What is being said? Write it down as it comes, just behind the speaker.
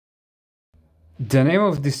The name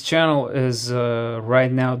of this channel is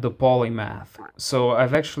right now the Polymath. So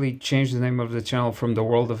I've actually changed the name of the channel from the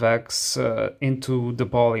World of X into the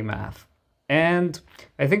Polymath. And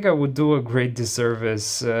I think I would do a great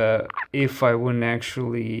disservice if I wouldn't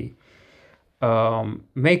actually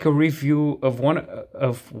make a review of one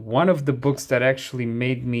of the books that actually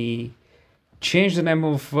made me change the name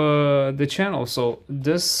of the channel. So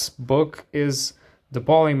this book is The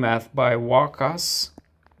Polymath by Waqas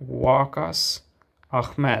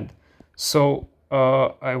Ahmed. So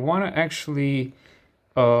I want to actually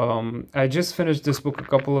I just finished this book a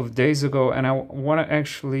couple of days ago, and I want to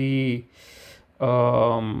actually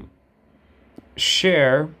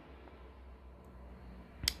share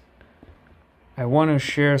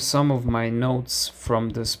some of my notes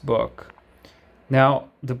from this book. Now,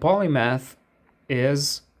 the Polymath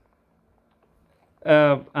is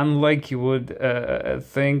unlike you would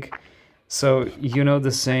think. So, you know the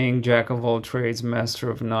saying, jack of all trades, master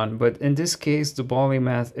of none. But in this case, the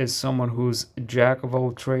Polymath is someone who's jack of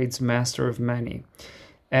all trades, master of many.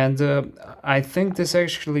 And I think this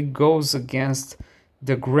actually goes against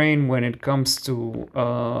the grain when it comes to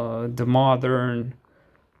the modern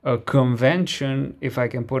convention, if I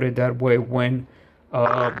can put it that way, when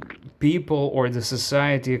people or the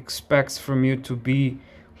society expects from you to be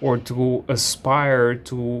or to aspire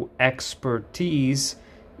to expertise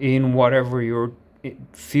in whatever your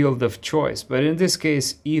field of choice. But in this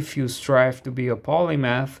case, if you strive to be a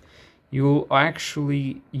polymath, you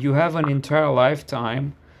have an entire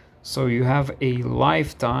lifetime. So you have a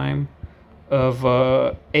lifetime of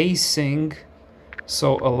acing.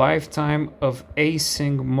 So a lifetime of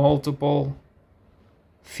acing multiple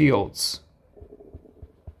fields.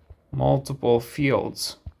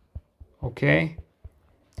 Okay?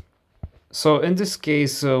 So in this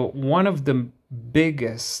case, one of the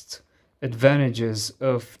biggest advantages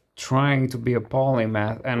of trying to be a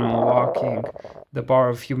polymath and unlocking the power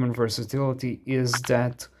of human versatility is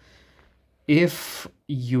that if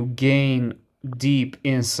you gain deep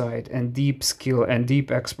insight and deep skill and deep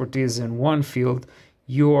expertise in one field,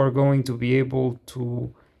 you are going to be able to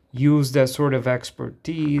use that sort of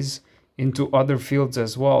expertise into other fields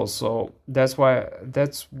as well. So that's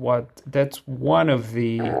one of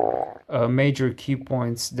the major key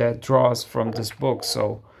points that draws from this book.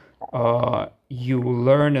 So you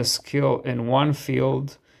learn a skill in one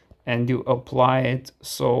field and you apply it.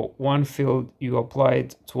 So one field, you apply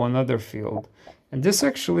it to another field. And this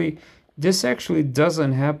actually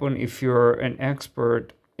doesn't happen if you're an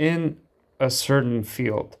expert in a certain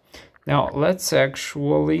field. Now let's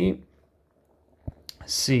actually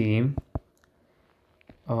see.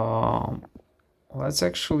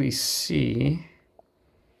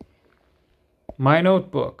 My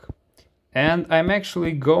notebook, and I'm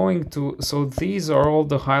actually going to, so these are all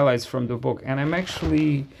the highlights from the book, and I'm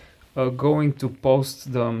actually going to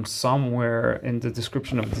post them somewhere in the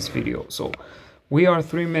description of this video. So we are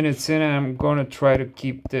 3 minutes in, and I'm going to try to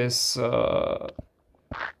keep this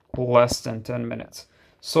less than 10 minutes.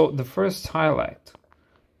 So the first highlight: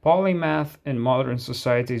 polymath in modern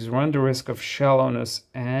societies run the risk of shallowness,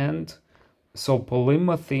 and so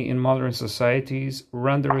polymathy in modern societies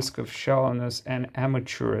run the risk of shallowness and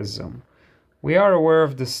amateurism. We are aware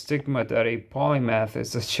of the stigma that a polymath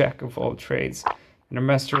is a jack of all trades and a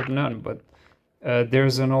master of none, but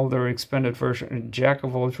there's an older expanded version. A jack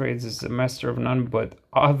of all trades is a master of none, but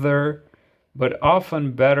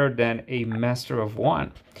often better than a master of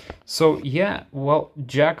one. So yeah, well,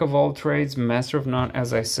 jack of all trades, master of none,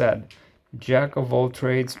 as I said. Jack of all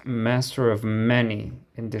trades, master of many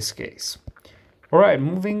in this case. All right,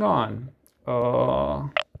 moving on.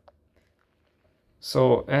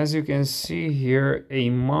 So as you can see here, a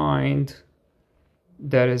mind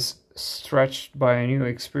that is stretched by a new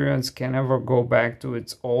experience can never go back to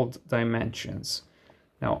its old dimensions.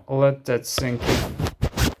 Now let that sink in.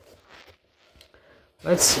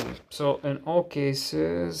 Let's see. So in all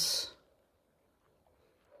cases,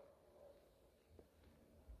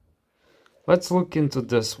 let's look into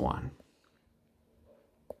this one.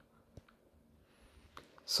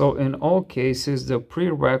 So in all cases, the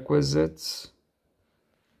prerequisites,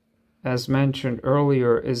 as mentioned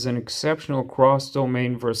earlier, is an exceptional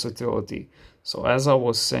cross-domain versatility. So as I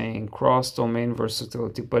was saying, cross-domain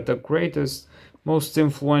versatility, but the greatest, most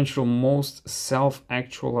influential, most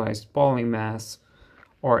self-actualized polymaths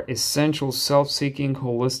are essential self-seeking,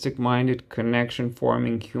 holistic-minded,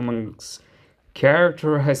 connection-forming humans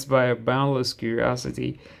characterized by a boundless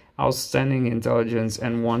curiosity, outstanding intelligence,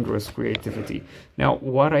 and wondrous creativity. Now,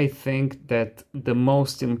 what I think that the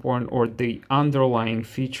most important or the underlying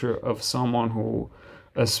feature of someone who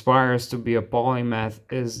aspires to be a polymath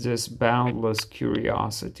is this boundless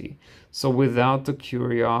curiosity. So without the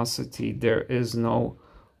curiosity, there is no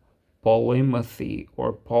polymathy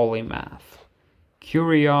or polymath.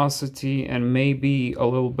 Curiosity and maybe a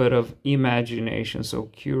little bit of imagination. So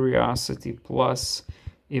curiosity plus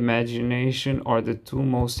imagination are the two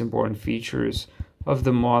most important features of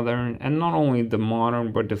the modern, and not only the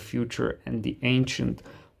modern, but the future and the ancient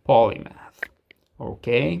polymath.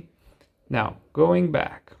 Okay? Now, going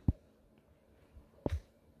back.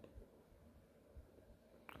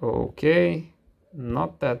 Okay,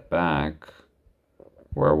 not that back.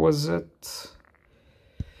 Where was it?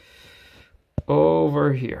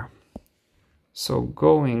 Over here. So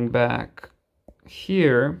going back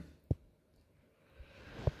here,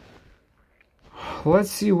 let's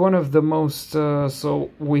see one of the most, so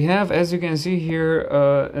we have, as you can see here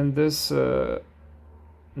in this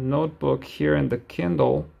notebook here in the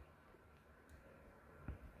Kindle,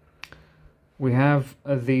 we have,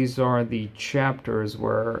 these are the chapters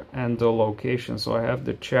where, and the location. So I have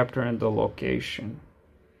the chapter and the location.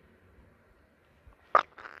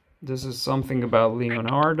 This is something about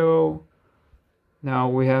Leonardo. Now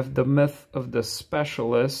we have the myth of the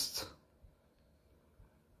specialist.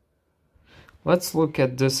 Let's look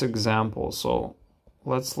at this example. So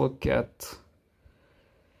let's look at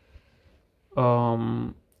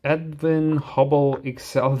Edwin Hubble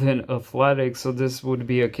excelled in athletics. So this would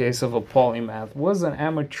be a case of a polymath. Was an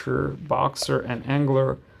amateur boxer and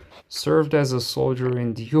angler. Served as a soldier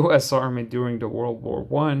in the U.S. Army during the World War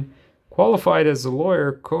I. Qualified as a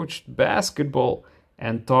lawyer, coached basketball,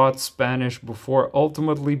 and taught Spanish before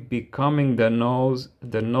ultimately becoming the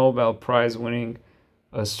Nobel Prize-winning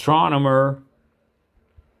astronomer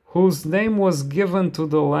whose name was given to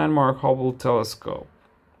the landmark Hubble telescope.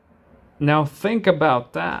 Now think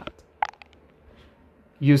about that.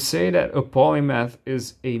 You say that a polymath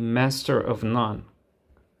is a master of none.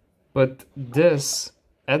 But this,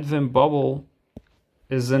 Edwin Hubble,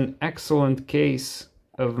 is an excellent case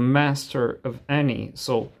of master of any.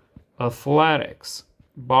 So athletics,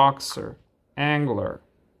 boxer, angler,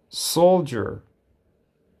 soldier,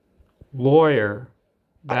 lawyer,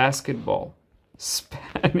 basketball,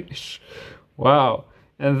 Spanish. Wow.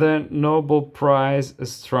 And then Nobel Prize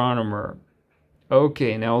astronomer.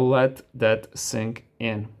 Okay, now let that sink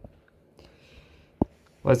in.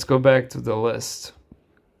 Let's go back to the list.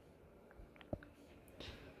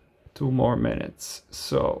 2 more minutes.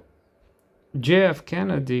 So J.F.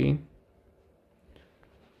 Kennedy,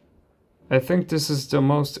 I think this is the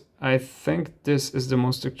most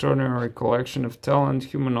extraordinary collection of talent,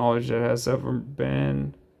 human knowledge that has ever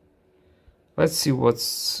been. Let's see what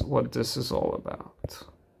this is all about.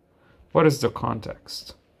 What is the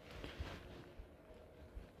context?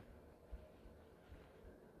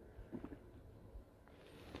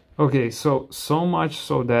 Okay, so much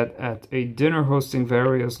so that at a dinner hosting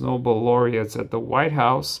various Nobel laureates at the White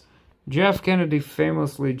House, J.F. Kennedy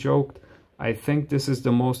famously joked, "I think this is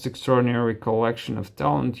the most extraordinary collection of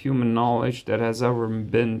talent, human knowledge that has ever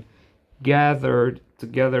been gathered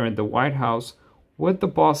together in the White House, with the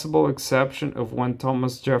possible exception of when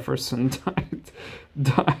Thomas Jefferson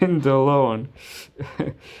dined alone."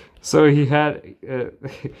 So he had,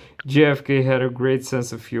 JFK had a great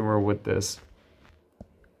sense of humor with this.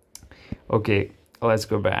 Okay, let's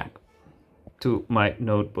go back to my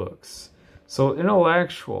notebooks. So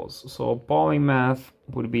intellectuals, so a polymath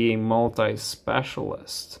would be a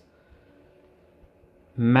multi-specialist,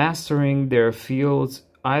 mastering their fields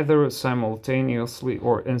either simultaneously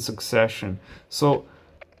or in succession. So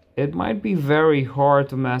it might be very hard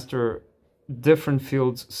to master different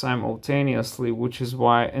fields simultaneously, which is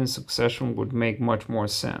why in succession would make much more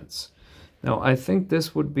sense. Now, I think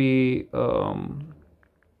this would be a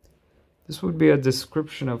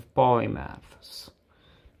description of polymaths.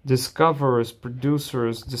 Discoverers,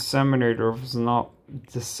 producers, disseminators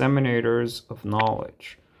of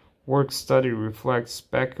knowledge. Work, study, reflect,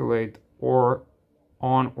 speculate, or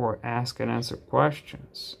ask and answer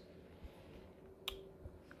questions.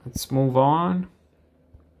 Let's move on.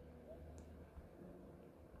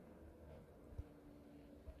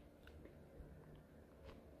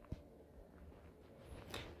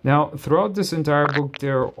 Now, throughout this entire book,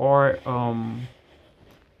 there are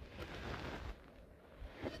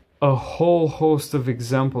a whole host of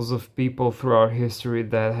examples of people throughout history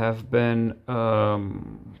that have been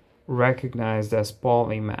recognized as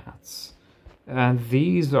polymaths. And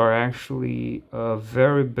these are actually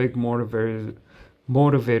very big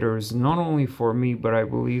motivators, not only for me, but I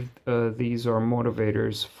believe these are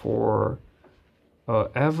motivators for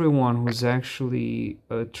everyone who's actually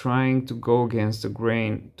trying to go against the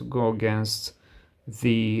grain, to go against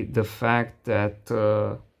the fact that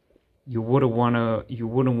you wouldn't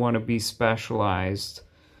want to be specialized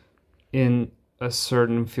in a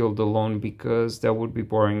certain field alone, because that would be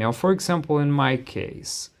boring. Now, for example, in my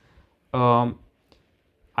case,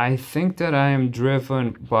 I think that I am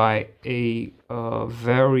driven by a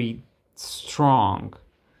very strong,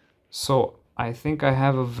 so I think I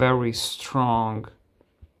have a very strong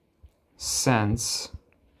sense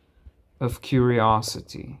of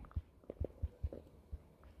curiosity.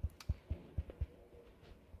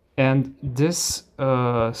 And this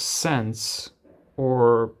sense,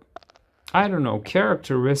 or I don't know,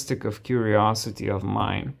 characteristic of curiosity of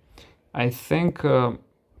mine, I think, or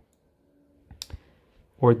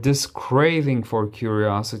this craving for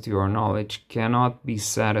curiosity or knowledge cannot be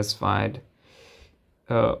satisfied,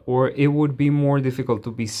 or it would be more difficult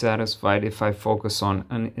to be satisfied if I focus on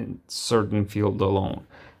a certain field alone.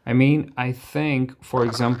 I mean, I think, for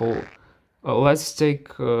example, let's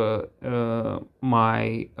take my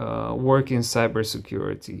work in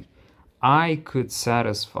cybersecurity. I could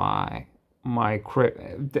satisfy my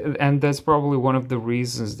and that's probably one of the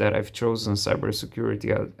reasons that I've chosen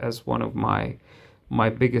cybersecurity as one of my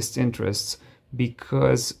biggest interests,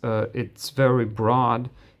 because it's very broad.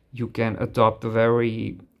 You can adopt a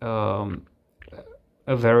very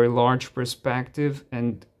large perspective,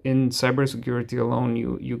 and in cybersecurity alone,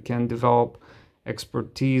 you can develop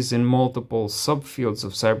expertise in multiple subfields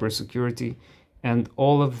of cybersecurity, and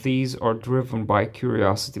all of these are driven by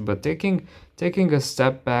curiosity. But taking a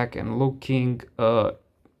step back and looking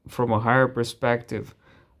from a higher perspective,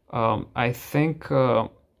 I think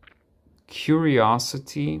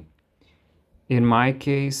curiosity, in my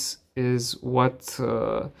case, is what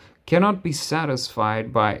cannot be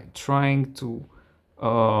satisfied by trying to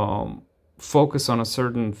focus on a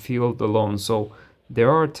certain field alone. So there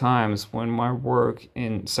are times when my work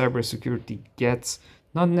in cybersecurity gets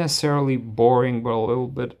not necessarily boring, but a little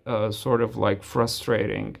bit sort of like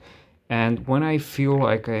frustrating. And when I feel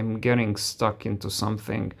like I'm getting stuck into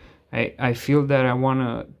something, I feel that I want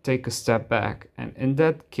to take a step back. And in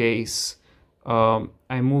that case,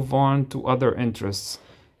 I move on to other interests.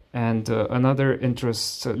 And another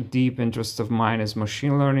interest, deep interest of mine, is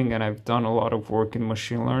machine learning, and I've done a lot of work in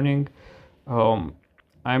machine learning.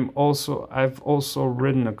 I've also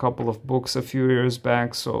written a couple of books a few years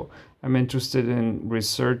back, so I'm interested in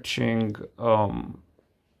researching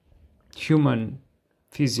human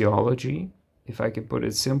physiology, if I could put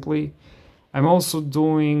it simply. I'm also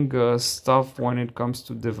doing stuff when it comes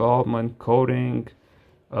to development, coding,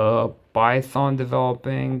 Python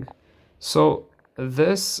developing. So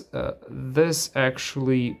this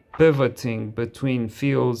actually pivoting between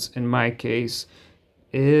fields, in my case,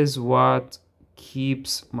 is what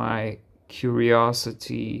keeps my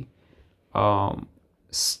curiosity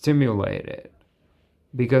stimulated.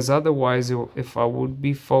 Because otherwise, if I would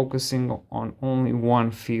be focusing on only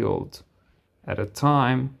one field at a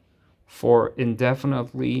time for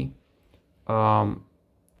indefinitely, I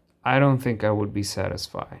don't think I would be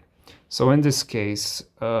satisfied. So in this case,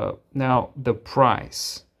 now the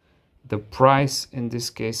price in this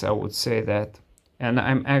case, I would say that, and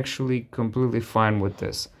I'm actually completely fine with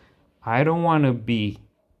this, I don't want to be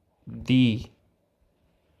the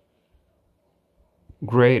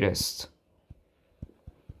greatest.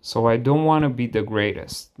 So I don't want to be the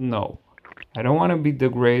greatest. No, I don't want to be the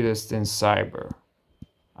greatest in cyber.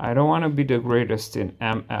 I don't want to be the greatest in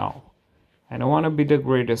ML. I don't want to be the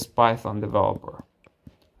greatest Python developer.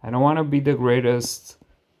 I don't want to be the greatest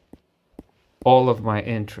all of my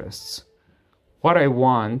interests. What I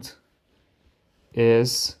want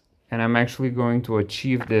is, and I'm actually going to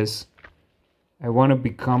achieve this, I want to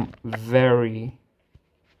become very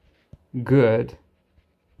good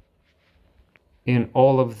in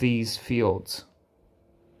all of these fields.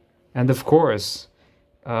 And of course,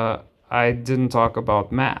 I didn't talk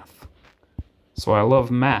about math. So I love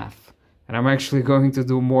math, and I'm actually going to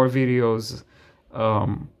do more videos,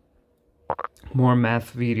 more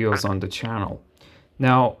math videos on the channel.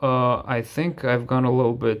 Now, I think I've gone a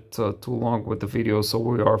little bit too long with the video, so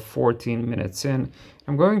we are 14 minutes in.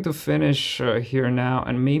 I'm going to finish here now,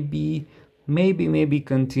 and maybe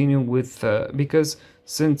continue with, because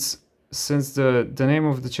since the name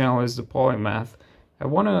of the channel is the Polymath, I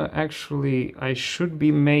want to actually, I should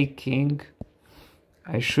be making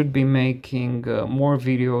more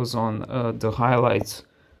videos on the highlights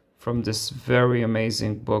from this very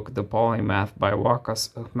amazing book, The Polymath by Waqas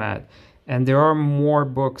Ahmed. And there are more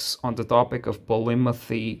books on the topic of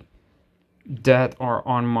polymathy that are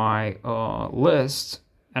on my list,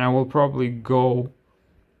 and I will probably go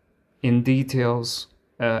in details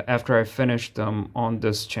after I finish them on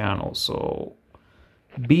this channel. So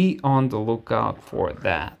Be on the lookout for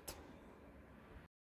that.